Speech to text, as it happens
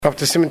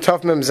After Siman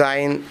Tov Mem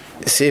Zayin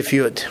Seif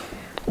Yud.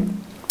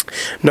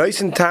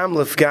 Noisen Tam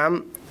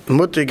Lefgam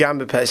Mutter Gam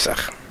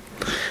BePesach.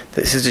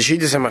 This is the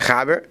Shittas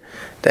HaMachaber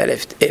that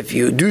if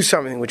you do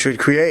something which would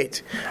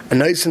create a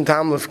Noisen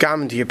Tam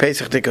Lefgam into your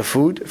Pesach Dika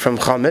food from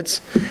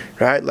Chametz,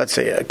 right? Let's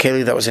say a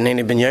keli that was an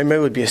Hani Ben Yomer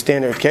would be a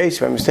standard case.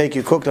 By mistake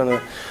you cooked on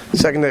the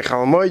second day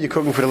Chalamoy, you're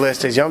cooking for the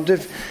last day's Yom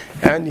Tiv,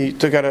 and you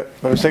took out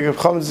by mistake of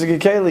Chametz Dika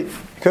keli, you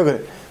cook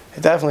it.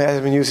 It definitely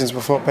hasn't been used since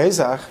before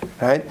Pesach,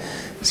 right?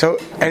 So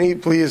any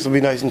pleas will be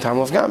nice and tam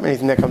lefgam.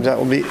 Anything that comes out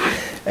will be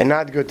a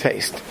not good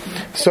taste.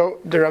 So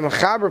the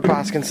Ramachaber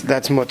paskins,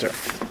 that's mutter.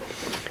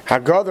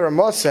 Haggadah the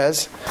Ramah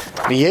says,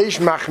 "V'yesh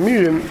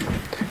machmirim,"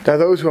 that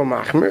those who are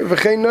machmir,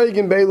 v'chein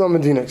noigin beilo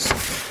medinas.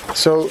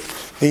 So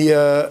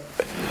the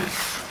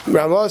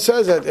Ramah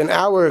says that in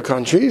our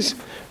countries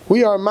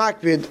we are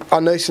makbid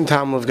on nice and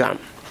tam lefgam.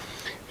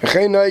 I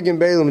had a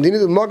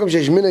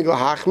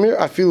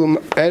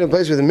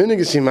place where the minig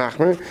is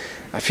machmer.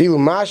 I feel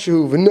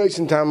mashu v'nois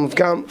and tam of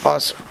gam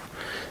aser.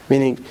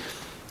 Meaning,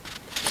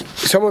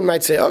 someone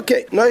might say,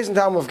 okay, nois and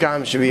tam of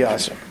gam should be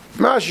aser.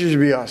 Mashu should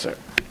be aser.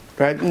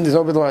 Right? And there's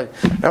no bit line.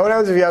 Now what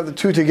happens if you have the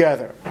two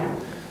together?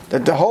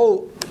 That the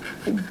whole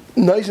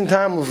nice and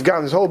tam of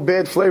gam, this whole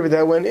bad flavor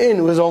that went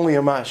in was only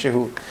a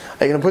mashu.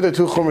 Are you going to put the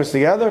two chumras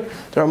together?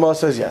 The Ramah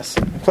says yes.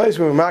 A place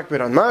where we're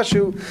makbid on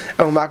mashu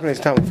and we're makbid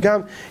on tam of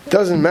gam, it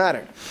doesn't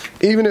matter.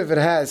 Even if it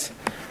has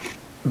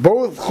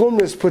both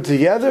chumras put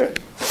together,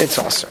 it's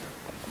awesome.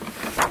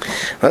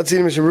 Let's see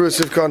the Mishnah Berurah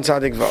Sivka on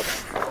Tzadik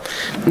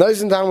Vav.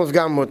 Nice and tam of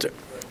gam mutter.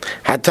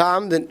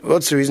 Hatam, then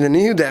what's the reason?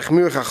 This is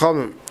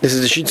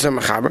the Shittas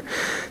HaMachaber.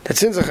 That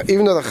since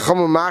even though the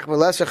Chachamim machmer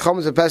lesser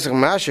chametz on Pesach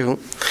mashu,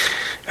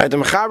 the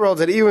Mechaber holds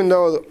that even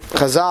though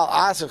Chazal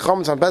asked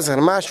chametz on Pesach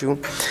mashu,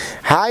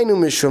 hainu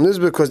mishum. This is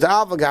because the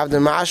alpha gav the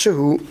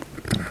mashu,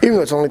 even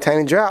though it's only a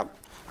tiny drop,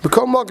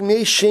 become mak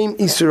mei shem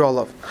isur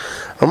olav.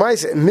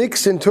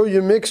 Mixed into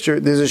your mixture,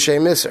 there's a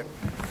shem isur.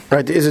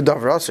 Right, there is a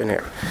davar asur in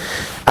here.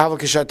 Avol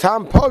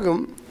kishatam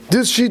pagum.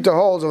 This shita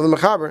holds of the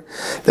Mechaber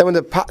that when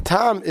the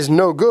tam is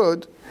no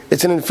good,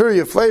 it's an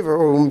inferior flavor,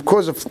 or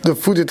cause of the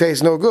food to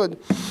taste no good.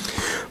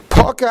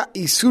 Paka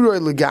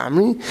isuroi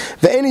legamri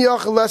ve'eni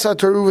yachal lesa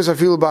taruvas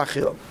afilu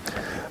b'achila.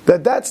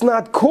 That's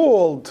not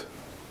called.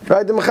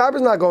 Right, the Mechaber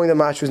is not going that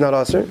mashu is not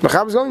aser.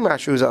 Mechaber is going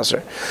mashu is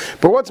aser.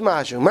 But what's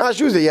mashu?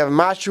 Mashu is that you have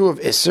mashu of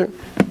iser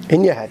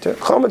in your heter.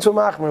 Chametz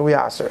u'machmer we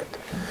aser it.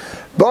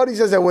 But he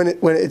says that when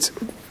it's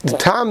the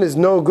tam is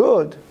no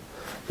good,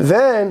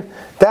 then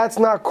that's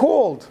not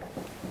called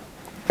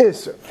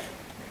Isser.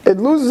 It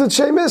loses its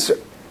Shem Isser.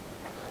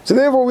 So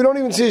therefore we don't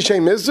even see a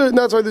Shem Isser, and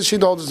that's why this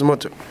sheet holds its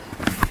mutter.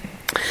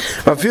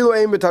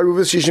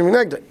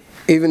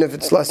 Even if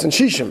it's less than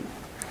Shishim.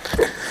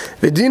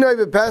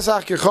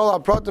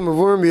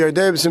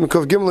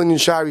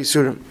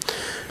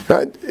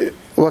 Right?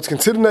 What's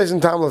considered nice in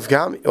Tam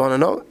Lefgam? You want to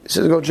know? He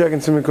says go check in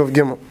Simikov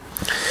Gimel.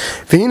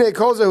 V'hinei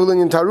kol zeh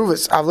hulin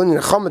taruvas avlin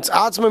chametz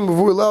atzmem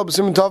b'vur leil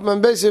b'simin tov mem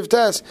bei sif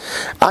tes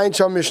ein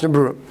sham Mishnah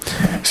Berurah.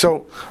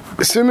 So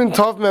simin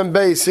tov mem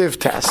bei sif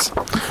tes.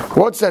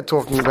 What's that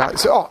talking about?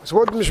 So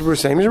what is Mishnah Berurah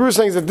saying? Mishnah Berurah is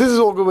saying that this is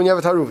all good when you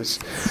have a taruvas.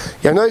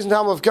 You have noise in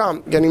Tam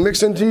Lefgam getting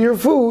mixed into your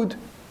food.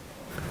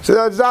 So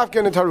that's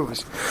afkan and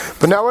taruvas.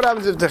 But now what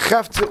happens if the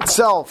cheft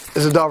itself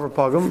is a davar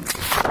pagum?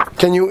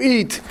 Can you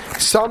eat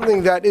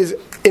something that is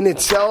in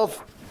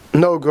itself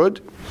no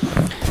good?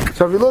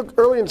 So if you look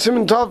early in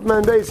Siman Tov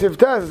Man Beis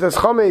Yivtes, it says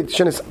chametz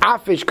shenis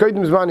afish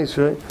kodim zman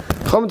yisrei.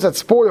 Chametz that's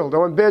spoiled, that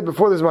went bad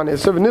before the zman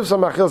yisrei. V'nifsam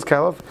machil's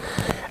kelef,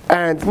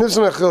 and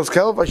nifsam machil's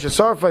kelef asher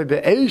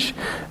be'eish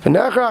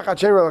v'nechrach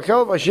atchen rel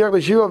kelef asher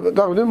l'shiva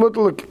d'avdim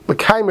mutter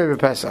l'kaimei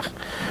b'Pesach.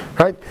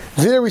 Right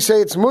there we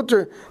say it's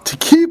mutter to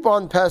keep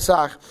on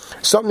Pesach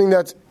something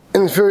that's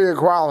inferior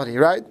quality,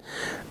 right?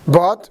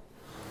 But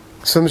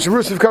so Mishnah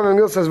Berurah Sivka Mem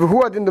Gil says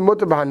v'hu adin the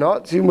mutter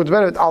b'hanot. See mutter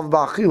benefit al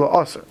ba'achila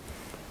aser.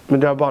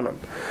 Right, and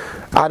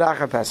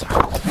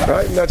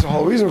that's the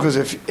whole reason, because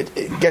if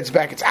it gets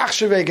back its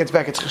achshave, it gets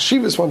back its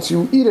chashivas once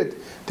you eat it,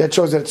 that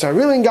shows that it's not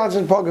really in God's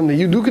pogum, that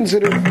you do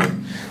consider it.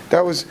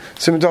 That was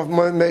Siman Tov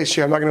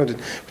Meishi. I'm not going to do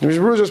it. But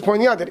Mishnah Berurah is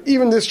pointing out that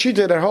even this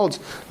shita that holds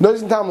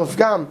Nois and Tam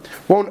Lefgam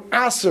won't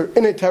aser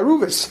in a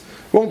taruvis,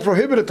 won't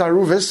prohibit a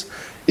taruvis,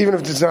 even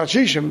if it's not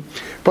shishim.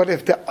 But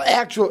if you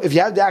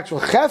have the actual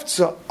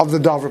cheftza of the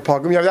davar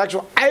pogum, you have the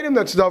actual item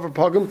that's davar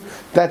pogum,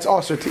 that's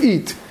aser to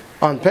eat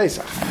on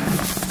Pesach.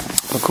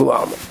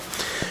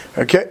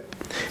 Okay.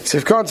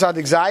 Sifkon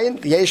Tzadik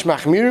Zayin, Yesh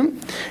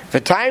Machmirim. The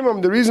time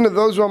of the reason of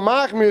those who are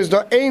Machmir is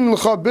the Ein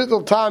L'cha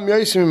Bittul Tam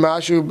Yosim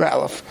Mashu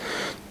B'Alef.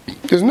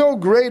 There's no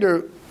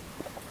greater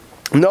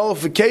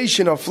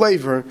nullification of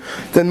flavor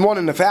than 1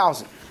 in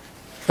 1,000.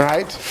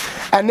 Right?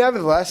 And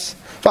nevertheless,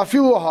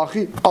 Vafilu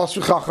Hachi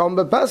Asu Chacham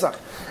BePesach.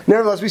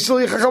 Nevertheless, we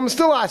still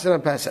still ask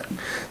on Pesach.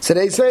 So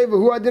they say,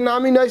 "Who had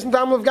dinami nice and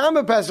tam lefgam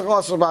BePesach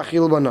also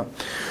ba'achila b'na."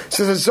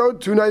 So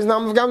two nice and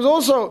tam lefgam is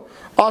also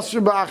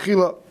asur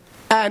ba'achila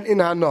and in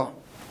hana.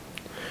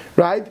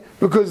 right?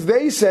 Because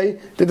they say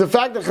that the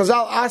fact that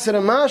Chazal Aser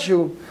and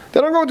Mashu, they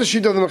don't go with the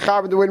sheet of the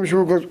Mechaber, the way the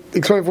Mishnah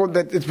explained for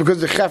that it's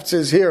because the Chefetz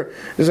is here,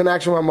 there's an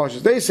actual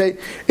Mamoshes. They say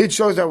it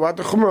shows that what?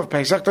 The Chumrah of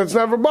Pesach, that's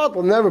never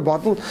bottled,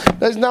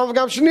 that's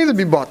now should neither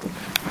be bottled.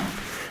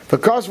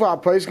 Because for our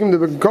Pesachim, they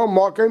become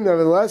Makim,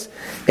 nevertheless,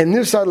 and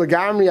Nifsad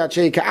Lagamri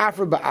Achei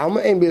Ka'afra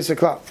Ba'alma Ein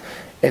B'Yisakla.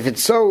 If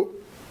it's so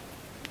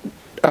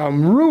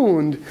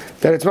ruined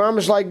that it's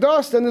mamish like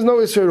dust, then there's no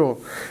issur at all.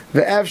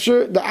 The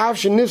afsher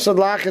nifsad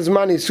lachas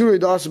mani suri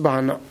das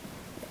bahana,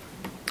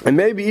 and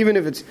maybe even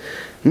if it's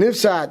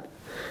nifsad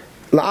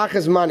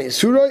lachas mani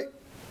suri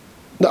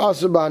the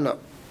asur bahana.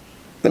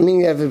 I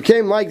mean, if it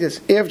came like this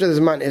after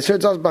this man, it's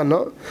das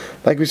bahana,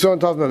 like we saw in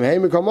Tavmem. Hey,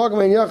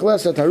 mikamagam and yach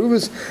lesa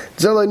taruvus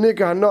zelay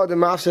nika hana de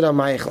mafsed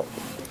amaychel.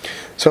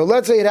 So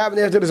let's say it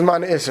happened after this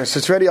man isser, so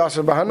it's already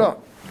asur bahana,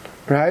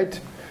 right?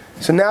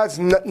 So now it's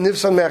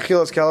nifsan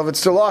me'achilas kelav. It's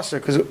still aser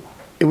because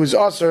it was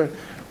aser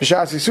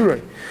b'shas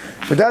yisurei.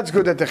 But that's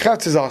good that the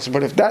chetz is aser.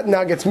 But if that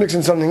now gets mixed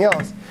in something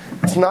else,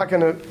 it's not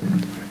going to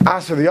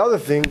aser the other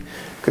thing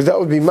because that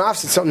would be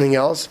mafsid something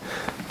else.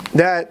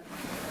 That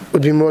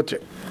would be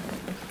mutter.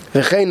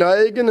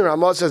 The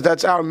Ramah says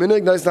that's our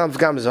minig. Nice nam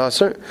v'gam is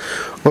aser.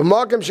 But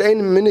makom she'ein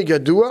minig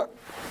yadua.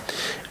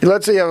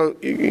 Let's say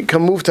you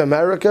can move to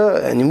America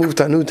and you move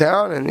to a new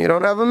town and you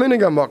don't have a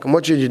minigam makom.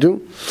 What should you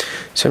do?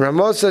 So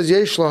Ramah says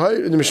yesh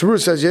lahayr. The Mishnah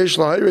says yesh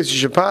lahayr. You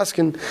should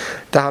paskin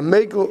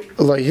tahamekel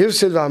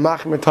lahivsid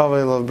v'hamachmer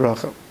tavei lav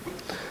bracha.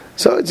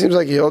 So it seems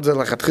like he holds that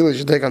lachatchila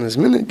should take on this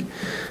minig.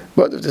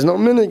 But if there's no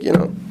minig,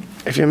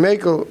 if you're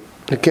mekel,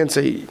 you can't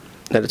say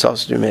that it's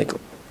also to be mekel.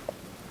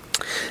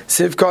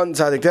 Sivkon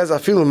tzadik tez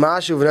afilu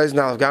mashu v'noiz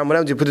nalav gam.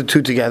 Whenever you put the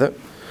two together,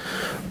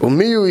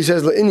 umiyu he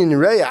says la'inyin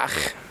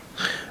reyach.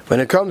 When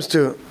it comes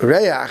to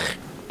Reyach,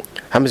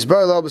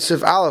 Hamizbar Lo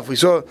B'Sif Aleph, we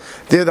saw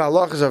there the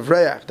halachas of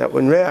Reyach, that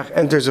when Reyach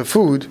enters a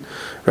food,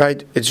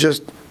 right, it's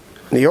just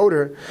the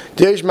odor.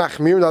 Deish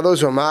Machmir, now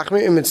those who are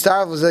Machmir, in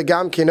Mitzvah Zeh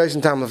Gam Kenois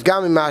and Tam of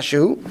Gam in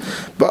Mashu,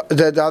 but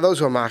there are those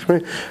who are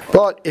Machmir.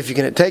 But if you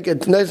can take a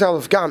Nois Tam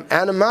of Gam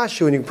and a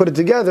Mashu and you can put it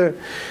together,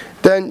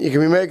 then you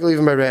can be making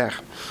even by Reyach.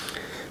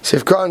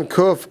 Sifkan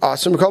Kuf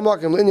Asum Kol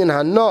Makim Linyan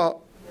Hana.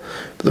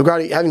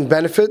 Regarding having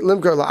benefit,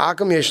 limkar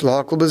la'akam yesh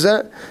lahakol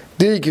b'zeh.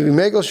 There you can be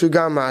megal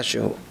shugam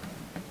mashu.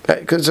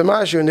 Because it's a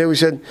mashu, and there we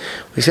said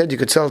you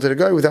could sell it to the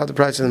guy without the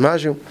price of the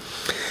mashu.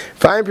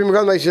 Fine, Pri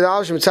Megadim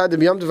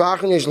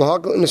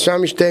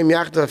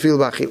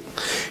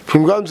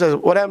says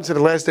what happens to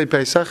the last day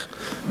Pesach,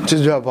 which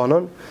is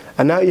Rabbanon,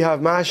 and now you have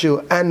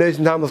mashu and Neis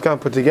and Tam Lefkam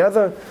put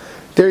together.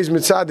 There is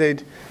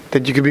mitzaded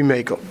that you could be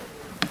megal.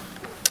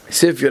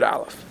 Sif Yud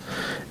Aleph.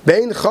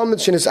 Bein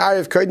chametz shenis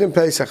arev kodim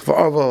Pesach for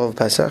of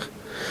Pesach,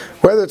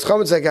 whether it's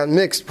chametz that got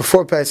mixed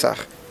before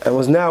Pesach and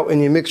was now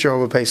in your mixture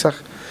over Pesach,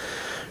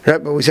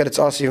 right? But we said it's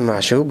also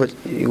mashu, but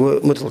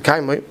mutal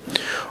kaimoi,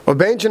 or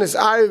bein shenis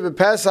arev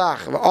Pesach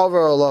for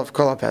of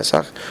kol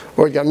Pesach,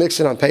 or it got mixed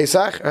in on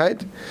Pesach,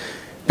 right?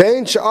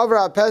 Bein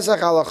she'avar Pesach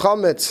ala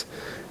chametz.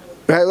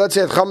 Right, let's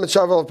say it's chametz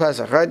shavel of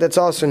Pesach, right? That's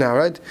also now,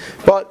 right?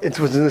 But it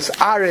was in this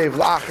arev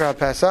l'achra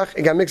Pesach.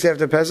 It got mixed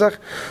after Pesach.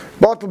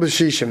 Batel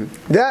b'shishim.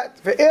 That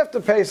for after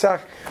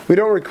Pesach, we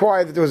don't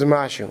require that there was a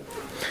mashu.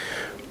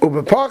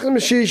 Ubepachim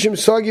b'shishim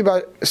sagi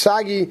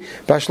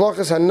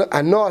b'shlochas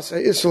hanos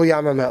ha'isul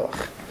yam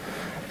hamelach.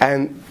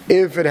 And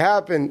if it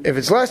happened, if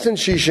it's less than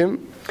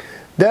shishim,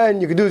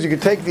 then you could do is you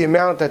could take the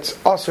amount that's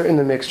usher in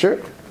the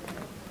mixture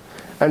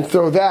and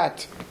throw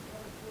that.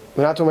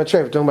 We're not talking about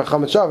treif, we're talking about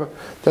chametz shaver.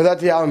 So that's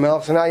the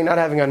melech. So now you're not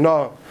having a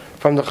no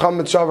from the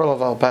chametz shaver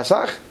of al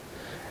Pesach,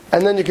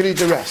 and then you can eat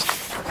the rest.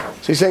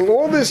 So he's saying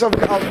all this of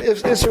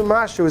Isser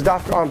Mashu is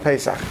dafka on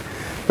Pesach,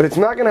 but it's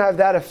not going to have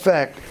that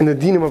effect in the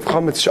dinim of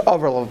chametz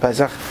shaver of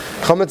Pesach.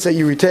 Chametz that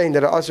you retain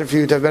that are usher for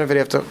you to have benefit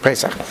after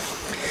Pesach.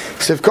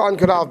 Sivkan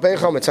Karav Ben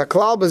Chametz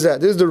Haklal Bezeh.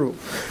 This is the rule.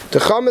 The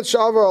Chametz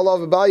Shavar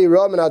Alav Bal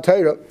Yirah Min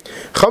HaTorah.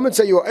 Chametz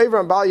that you were over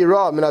on Bal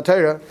Yirah Min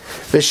HaTorah.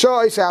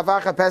 V'shah Yisei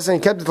Havacha Pesach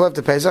and kept it left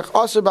to Pesach.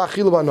 Aser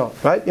B'Achilu B'No.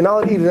 Right? You're not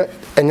allowed to eat it,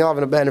 and you're not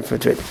having a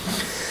benefit to it.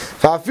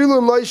 V'Afilu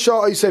Im Lo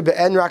Yishah Yisei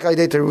Be'en Rak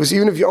Aidei Taruvus.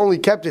 Even if you only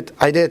kept it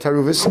Aidei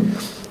Taruvus.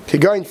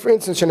 Going, for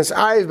instance, Shenes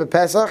Ayiv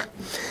B'Pesach.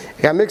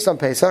 It got mixed on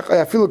Pesach.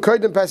 Afilu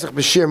Kodim Pesach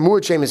B'Shir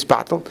Mu'at Shem is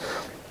Batel.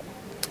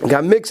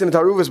 Got mixed in the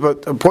taruvas,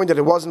 but a point that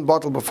it wasn't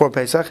bottled before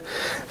Pesach.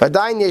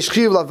 V'adayin yesh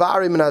chiv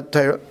lavarim in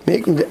HaTorah.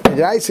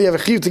 I say you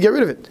have a chiv to get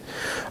rid of it.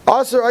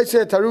 Also, I say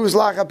taruvas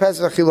lacha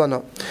Pesach achil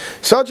bano.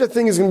 Such a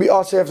thing is going to be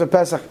also after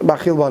Pesach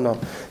bachil bano.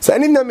 So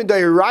any of them in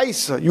the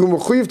Raisa, you were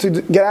mechuyev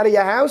to get out of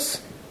your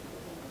house,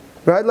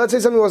 right? Let's say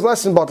something was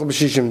less than bottled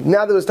b'shishim.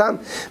 Now there was time,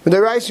 but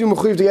the Raisa you were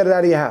mechuyev to get it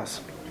out of your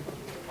house.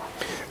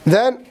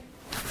 Then,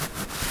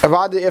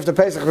 after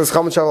Pesach, there's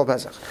chametz shavuot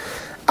Pesach.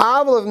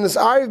 But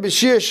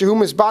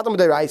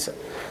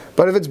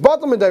if it's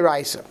bottom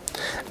deraisa,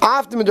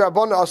 after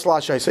midrabanan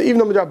asla shaisa, even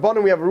though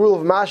midrabanan we have a rule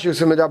of mashu,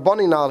 so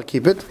midrabanan now to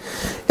keep it.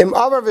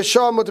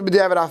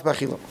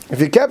 If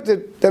you kept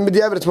it, then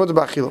b'diavad it's mutar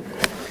b'achila,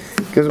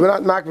 because we're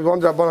not makbid one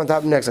midrabanan to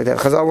happen next like that.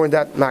 Chazal weren't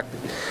that makbid.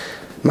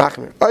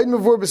 Machmir.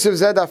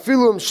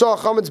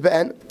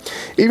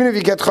 Even if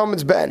you get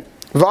chametz be'en.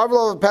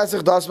 Varvel of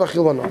Pesach das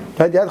b'achil b'no.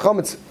 Right? You had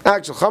chametz,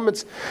 actual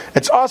chametz.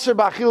 It's aser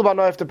b'achil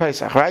b'no after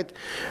Pesach, right?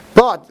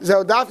 But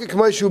so dafka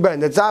k'moishu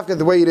ben. That's dafka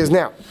the way it is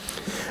now.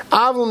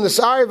 Avlum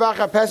nesari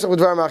v'acha Pesach with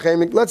dvar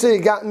machemik. Let's say it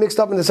got mixed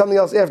up into something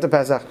else after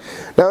Pesach.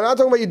 Now we're not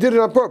talking about you did it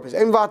on purpose.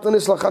 Ein vatlan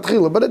isla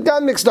chatchila, but it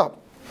got mixed up.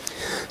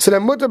 So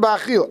then mutter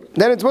b'achil.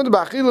 Then it's mutter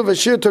b'achil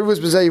v'shir teruvus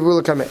b'zeh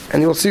yivul kameh.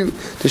 And you'll see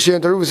the shir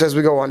and teruvus as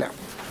we go on now.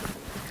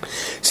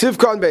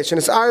 Sivkon Beish, and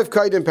it's Arif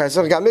Kaidin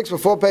Pesach, got mixed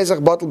before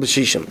Pesach, bottle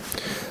b'shishim.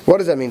 What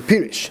does that mean?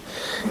 Pirish.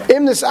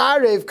 Im this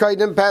Arif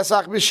Kaidin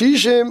Pesach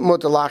b'shishim,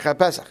 mutter lacha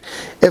Pesach.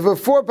 If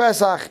before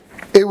Pesach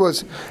it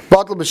was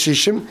bottle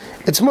b'shishim,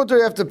 it's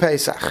mutter after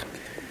Pesach.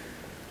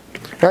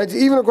 Right?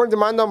 Even according to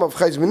my number of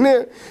Chayz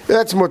Minir,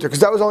 that's mutter, because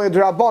that was only a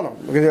D'Rabbanan.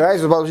 Because the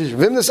rice was bottle b'shishim.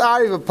 Vim this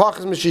Arif of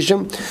Pachas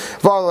b'shishim,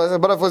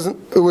 but if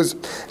it was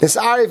this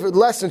Arif with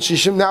less than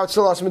shishim, now it's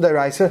still Asr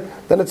D'Raisa,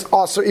 then it's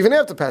Asr even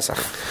after Pesach.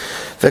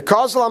 The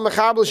Kosel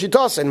HaMechabel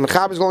Shitasa, and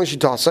Mechabel is going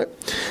Shitasa,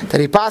 that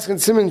he passed in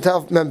Siman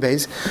Tov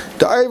Membeis,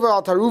 the Oiva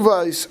al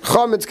Taruva is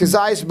Chometz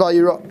Kezayis Bal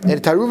Yirah,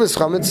 and Taruva's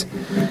Chometz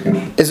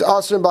is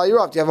Asr Bal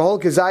Yirah. You have a whole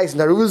Kezayis,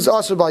 and Taruva is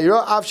Asr Bal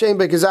Yirah, Avshein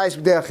Be Kezayis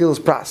B'dei Achil's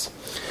Pras.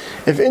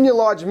 If in your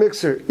large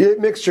mixture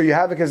you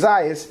have a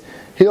Kezayis,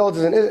 he holds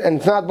it, and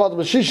it's not Bottle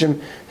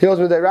B'Shishim, he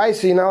holds B'dei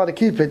Raisi, you're not allowed to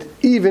keep it,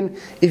 even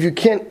if you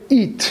can't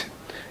eat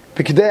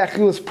B'dei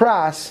Achil's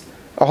Pras,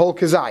 a whole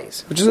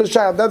Kezayis, which is a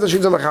child, that's a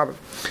Shidza Mechaber.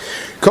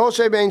 Kol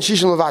shei bein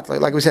shishin levatle,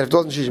 like we said, if it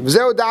wasn't shishin.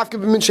 V'zeu dafke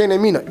b'min shein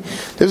eminoi.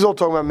 This is all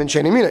talking about min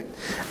shein eminoi.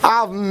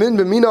 Av min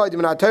b'minoi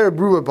d'minatayr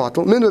brewer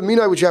bottle. Min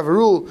b'minoi, which you have a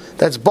rule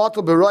that's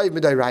bottle b'roiv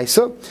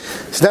b'dayraisa.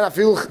 So then I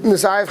feel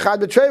nisayv chad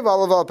b'trei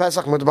v'alav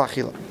pesach mutar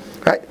b'achila.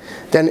 Right?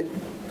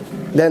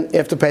 Then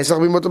after Pesach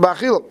we mutar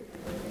b'achila.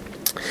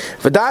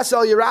 V'das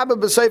al Yerabah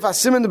b'seif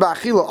hasimin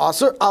b'achila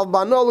aser al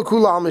bano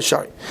l'kula al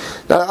mishari.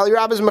 Now al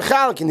Yerabah is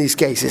mechalik in these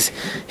cases.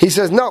 He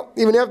says no,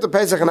 even after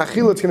Pesach and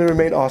achila it's going to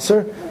remain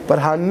aser, but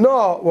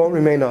hana won't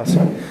remain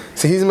aser.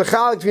 So he's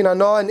mechalik between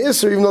hana and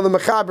iser, even though the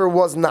mechaber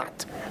was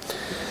not.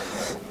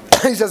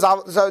 He says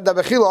so the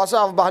b'achila aser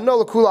al bano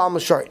l'kula al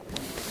mishari.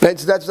 Right,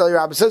 so that's what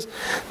al Yerabah says.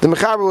 The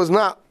mechaber was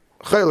not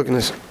chaylik in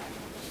this.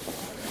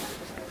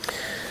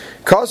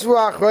 Kasvu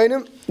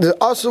achreinim. The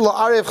asur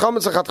la'arev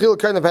chametz lechatchila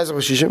kain the Pesach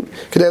b'shishim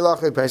k'dei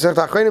la'achlei Pesach.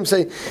 The achreinim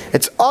say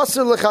it's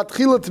asur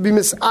lechatchila to be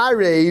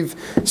misarev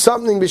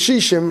something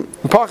b'shishim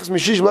pachas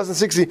b'shishim less than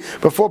 60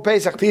 before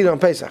Pesach to eat on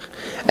Pesach.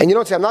 And you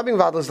don't say I'm not being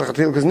vadless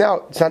lechatchila because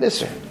now it's not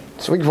Isser.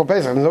 It's a week before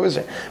Pesach. There's no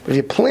Isser. But if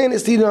your plan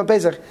is to eat it on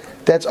Pesach,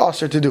 that's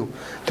asur to do.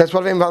 That's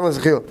what I'm vadless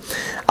lechatchila.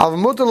 Av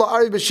mutar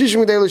la'arev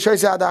b'shishim k'dei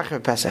l'shoyse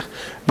adachar Pesach.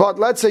 But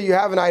let's say you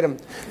have an item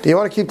that you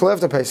want to keep till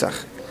after Pesach,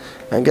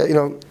 and get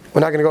we're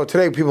not going to go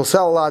today. People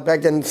sell a lot.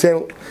 Back then,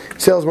 sales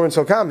weren't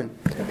so common.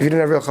 If you didn't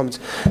have real chametz,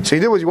 so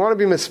you did was you want to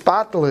be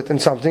mispatel in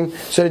something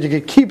so that you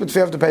could keep it for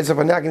after Pesach,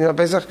 but not going to eat on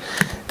Pesach.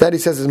 That he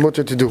says is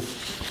mutter to do.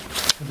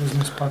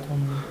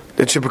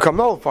 It should become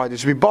nullified. It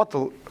should be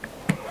bottled,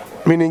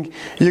 meaning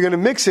you're going to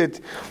mix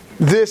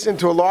this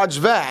into a large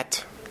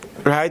vat,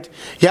 right?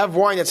 You have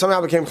wine that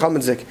somehow became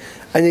chametzik,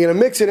 and you're going to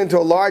mix it into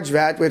a large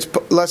vat where it's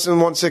less than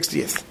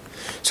 1/60th.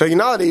 So you're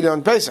not allowed to eat it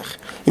on Pesach.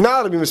 You're not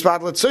allowed to be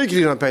mispatlet so you can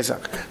eat it on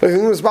Pesach. But if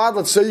you're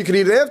mispatlet so you can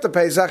eat it after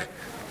Pesach,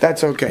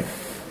 that's okay.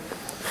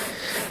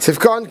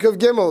 Sivkon Kuv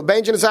Gimel,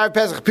 Benjamin is Arif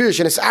Pesach Pirish,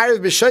 and it's Arif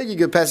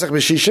B'Shoigig of Pesach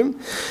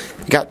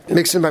B'Shishim. Got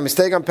mixed in by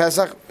mistake on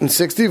Pesach in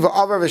 60,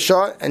 V'Avar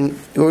V'Shah, and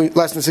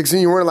less than 16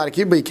 you weren't allowed to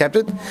keep, but you kept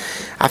it.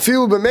 I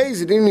feel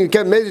b'mezid, even you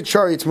kept mezid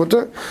shari, it's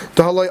mutter.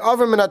 The haloi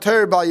Avar Min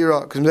HaTorah Bal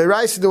Yirah, because they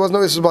rice there was no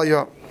Yisrael Bal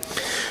Yirah.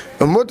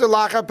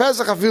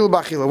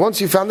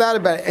 Once you found out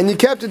about it and you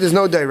kept it, there's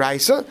no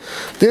deraisa.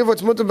 Therefore,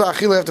 it's mutar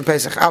b'achila after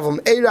Pesach. Avum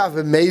eirav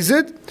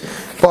b'mezid.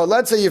 But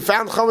let's say you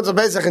found chametz on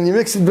Pesach and you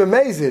mixed it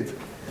b'mezid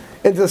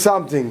into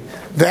something,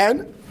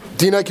 then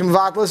dina kim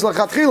vatlis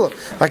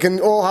lachatchila. Like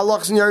in all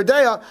halachas in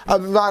Yeridea,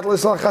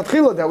 vatlis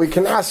lachatchila that we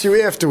can ask you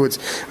afterwards,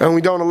 and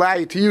we don't allow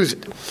you to use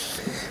it.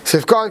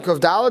 Sifkan kov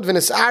dalad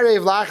v'nes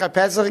arev lacha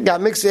Pesach got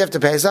mixed after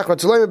Pesach. But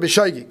tzolema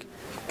b'shoigig.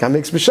 Can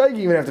mix b'shoigig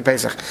even after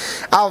Pesach.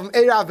 Avum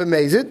eirav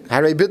b'mezid.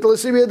 Harei bittul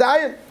l'sibi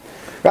yadayim.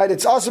 Right,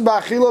 it's also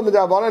ba'achila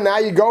m'davana. Now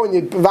you go and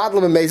you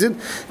vatla b'mezid.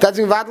 That's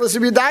in vatla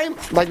l'sibi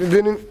yadayim. Like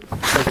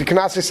the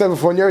Kanasi said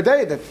before in your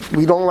day that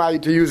we don't allow you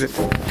to use it.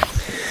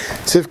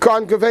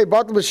 Sivkan kavei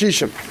batal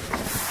b'shishim.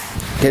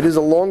 It is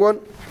a long one.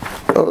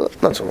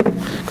 Not so long.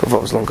 Kavah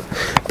was longer.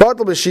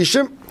 Batal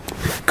b'shishim.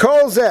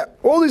 Kol zeh.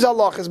 All these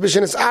halachas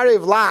b'shenis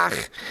arev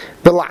lach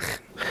b'lach.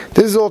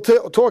 This is all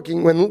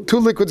talking when two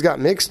liquids got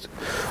mixed,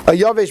 a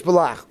yavesh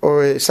belach,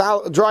 or a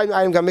dry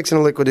item got mixed in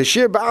a liquid. The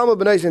shear ba'alma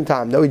b'neisin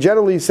tam. Now we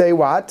generally say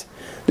what?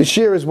 The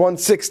shear is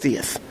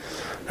 1/60th.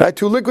 Right?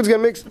 Two liquids get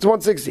mixed, it's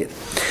 1/60th.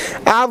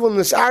 Avlim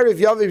this arif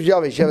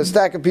yavesh. You have a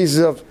stack of pieces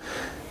of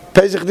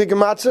Pesach dika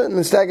matzah and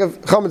a stack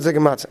of chametz dika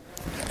matzah.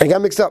 They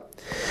got mixed up.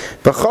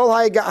 B'chol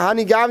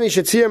hani gavni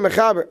shetzir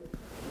mechaber.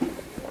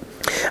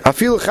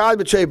 Afilu chad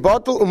b'trei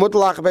bottle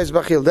u'mutal lachabes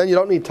b'achil. Then you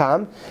don't need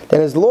tam.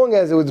 Then as long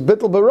as it was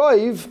bittul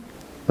b'roiv,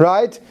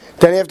 right?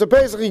 Then after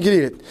Pesach you can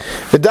eat it.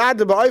 The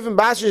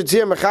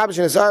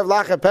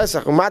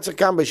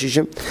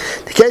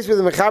case where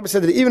the Mechaber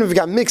said that even if it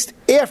got mixed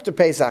after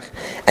Pesach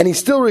and he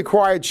still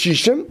required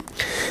shishim,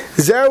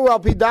 zeru al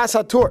pidas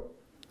hator.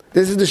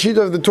 This is the sheet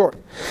of the Torah.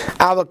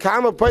 Aval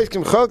kama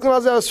poiskim cholkim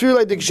al zeh asfir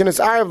leidik shenes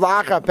arav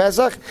la'achar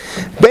Pesach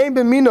bein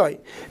b'minoi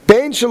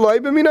bein shaloi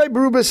b'minoi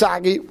b'ru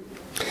b'sagi.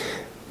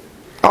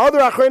 Other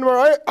achronim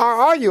are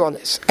argue on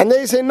this, and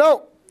they say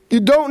no, you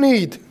don't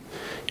need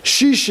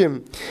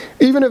shishim,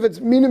 even if it's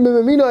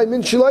minoi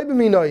min shaloi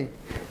b'minoi,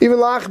 even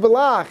la'ach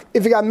b'la'ach,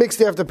 if it got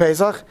mixed after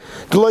Pesach.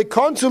 The loy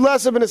konsu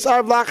lesser b'nes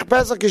arav la'achar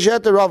Pesach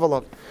kishet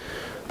ravalot.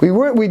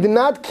 We did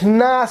not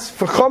knas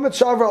for chometz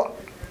shavar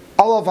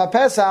olav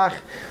haPesach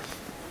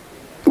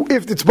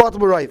if it's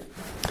bottled right.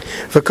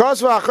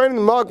 Because it's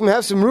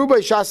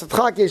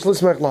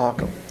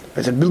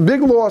a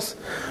big loss.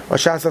 You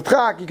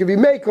can be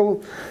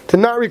makel to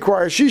not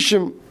require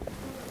shishim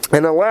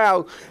and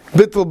allow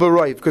bittul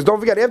b'roiv. Because don't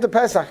forget, after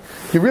Pesach,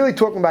 you're really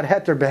talking about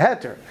heter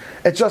beheter.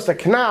 It's just a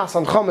knas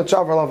on chometz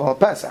shavar olav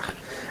haPesach,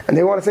 and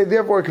they want to say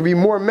therefore it could be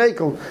more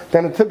makel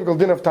than a typical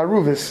din of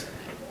taruvis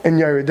in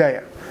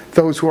Yeridea.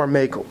 Those who are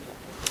makel.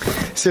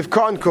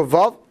 Sivka and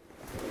Kovav.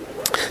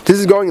 This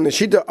is going in the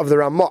Shita of the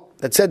Ramah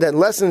that said that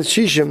less than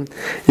shishim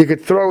you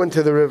could throw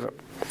into the river.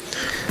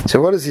 So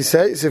what does he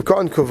say? Sivka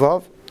and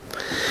Kovav.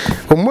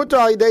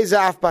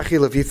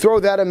 If you throw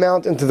that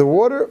amount into the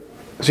water,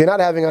 so you're not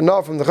having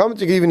enough from the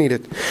chametz, you can even eat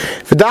it.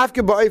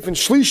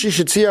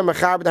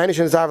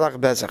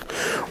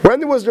 When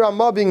there was the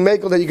Ramah being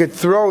makel that you could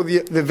throw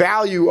the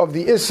value of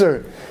the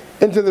Isser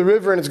into the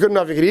river and it's good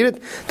enough you could eat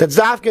it, that's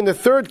Zafka in the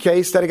third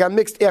case that it got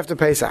mixed after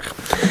Pesach.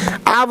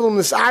 Avlum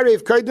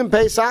Nis'arev Kaidim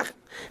Pesach,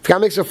 if it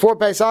got mixed before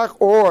Pesach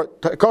or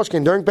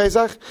Koshkin during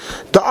Pesach,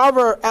 the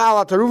other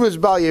Al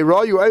Taruvas Bal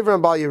Yira, you over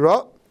on Bal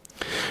Yira,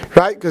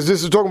 right? Because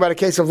this is talking about a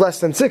case of less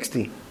than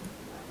 60.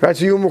 Right,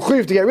 so you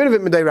mukhif to get rid of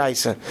it midday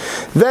raisa.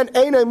 Then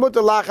einay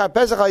mutar lacha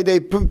Pesach ayday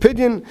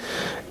pidyon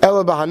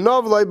ela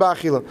b'hanov loy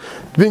b'achila.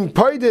 Being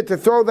paid to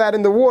throw that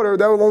in the water,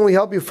 that will only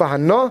help you for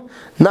hana,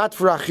 not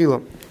for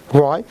achila.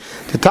 Why?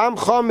 The tam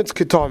chametz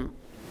ketom.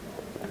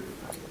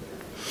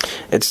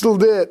 It's still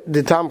there,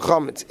 the tam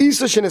chametz.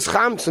 Isa shenes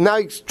chametz, now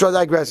he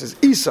digresses.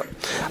 Isa,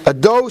 a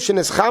dough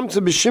shenes chametz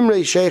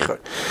b'shimrei shecher,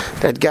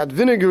 that got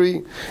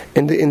vinegary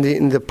in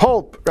the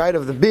pulp, right,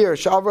 of the beer,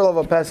 shavar of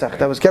a Pesach,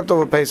 that was kept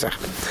over Pesach.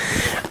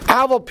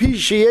 Aval pi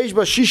sheyesh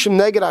b'shishim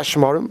neged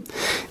hashmarim,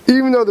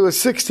 even though there was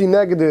 60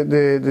 neged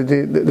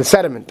the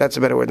sediment, that's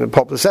a better word than the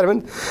pulp, the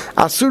sediment,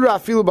 asura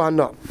afilu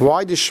b'hana.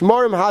 Why? The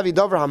shmarim havi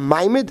davar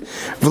ha'maimid,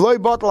 v'loi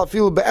batal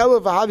afilu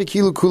be'elav havi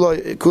kilu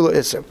kula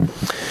iser.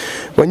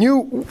 When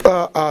you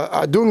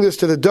are doing this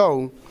to the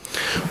dough,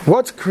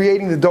 what's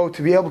creating the dough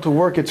to be able to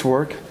work its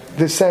work?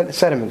 This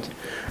sediment.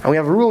 And we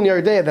have a rule in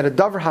Yeridea that a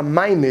davar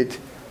ha'maimid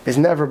is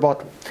never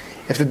bottled.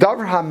 If the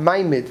davar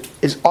ha'maimid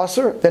is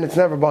aser, then it's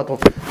never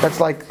bottled. That's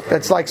like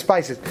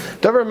spices.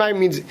 Davar ha'maimid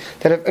means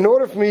that in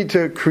order for me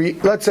to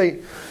create, let's say,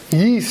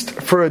 yeast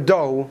for a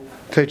dough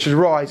to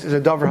rise is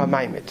a davar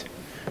ha'maimid,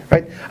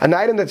 right? An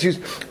item that's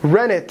used,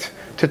 rennet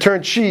to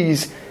turn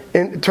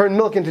turn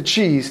milk into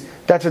cheese.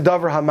 That's a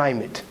davar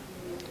ha'maimid.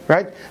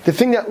 Right? The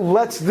thing that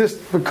lets this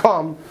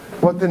become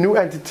what the new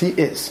entity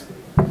is.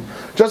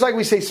 Just like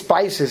we say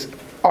spices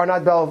are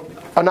not bottled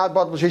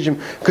shishim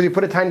because you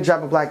put a tiny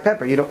drop of black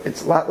pepper.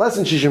 It's a lot less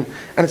than shishim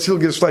and it still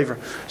gives flavor.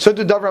 So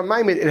the davar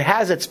ha'maimid, it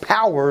has its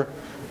power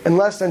in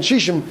less than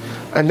shishim,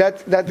 and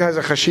that has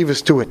a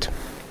chashivas to it.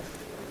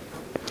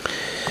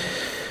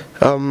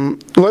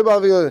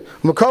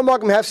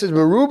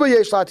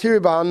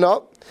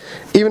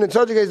 Even in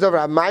such a case, davar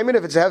ha'maimid,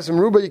 if it's have some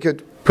ruba, you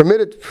could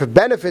permit it for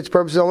benefits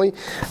purposes only.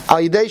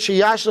 If you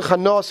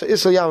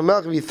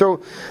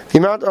throw the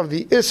amount of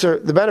the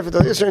Isser, the benefit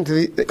of the Isser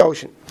into the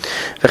ocean.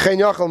 You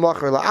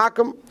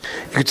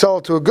could sell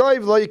it to a guy,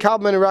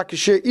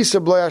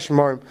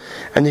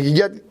 and you can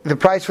get the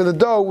price for the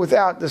dough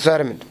without the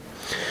sediment.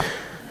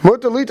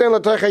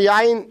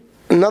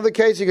 Another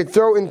case, you could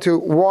throw into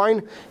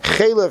wine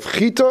chalev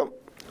chita or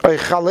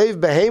chalev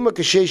behema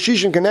k'shei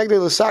shishin connected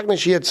l'sakna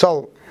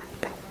sheyetzal.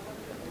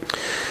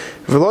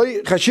 Which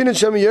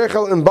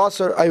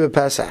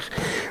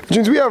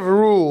means we have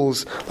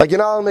rules, like you're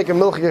not allowed to make a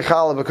milchik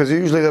challah because you're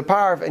usually the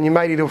parv and you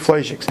might eat a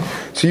fleishiks.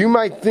 So you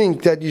might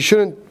think that you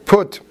shouldn't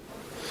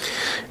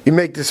you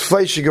make this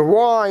fleishik of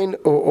wine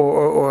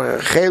or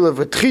chalev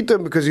a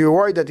tchitim because you're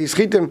worried that these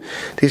tchitim,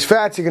 these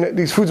fats,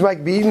 these foods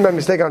might be eaten by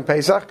mistake on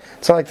Pesach.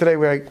 It's not like today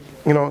where,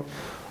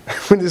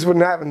 this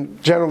wouldn't happen,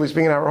 generally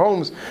speaking, in our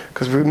homes,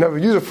 because we never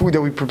use a food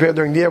that we prepare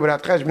during the year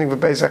without cheshboning for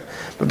Pesach.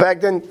 But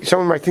back then,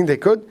 someone might think they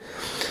could.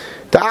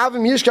 Because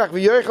even if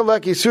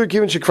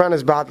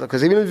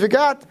you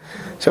forgot,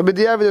 so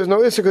there's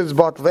no issue because it's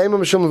bottled.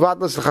 Since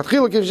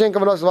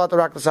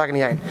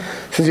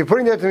you're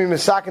putting that to be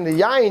misak in the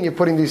yain, you're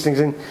putting these things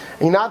in,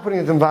 and you're not putting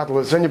it in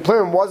vatlas. So when your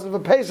plan wasn't for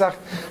Pesach,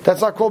 that's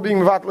not called being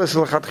vatlas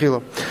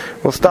l'chatchila.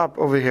 We'll stop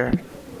over here.